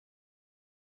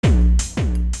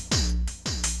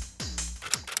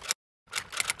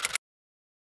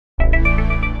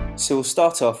So we'll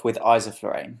start off with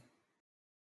isoflurane.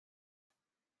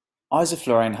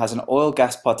 Isoflurane has an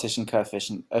oil-gas partition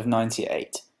coefficient of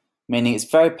 98, meaning it's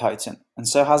very potent and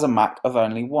so has a MAC of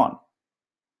only 1.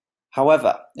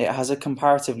 However, it has a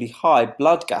comparatively high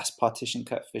blood-gas partition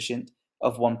coefficient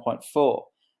of 1.4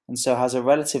 and so has a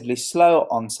relatively slower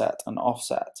onset and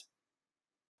offset.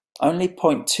 Only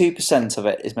 0.2% of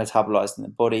it is metabolized in the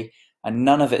body and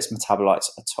none of its metabolites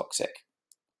are toxic.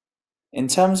 In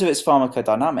terms of its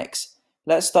pharmacodynamics,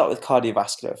 let's start with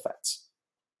cardiovascular effects.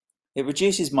 It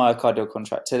reduces myocardial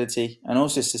contractility and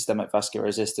also systemic vascular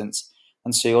resistance,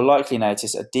 and so you'll likely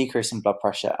notice a decrease in blood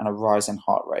pressure and a rise in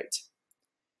heart rate.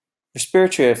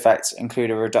 Respiratory effects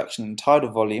include a reduction in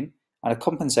tidal volume and a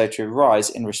compensatory rise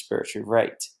in respiratory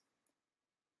rate.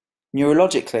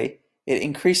 Neurologically, it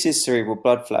increases cerebral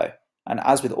blood flow, and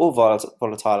as with all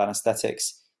volatile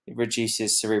anesthetics, it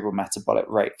reduces cerebral metabolic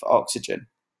rate for oxygen.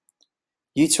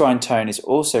 Uterine tone is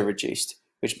also reduced,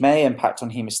 which may impact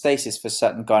on hemostasis for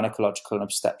certain gynecological and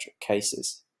obstetric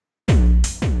cases.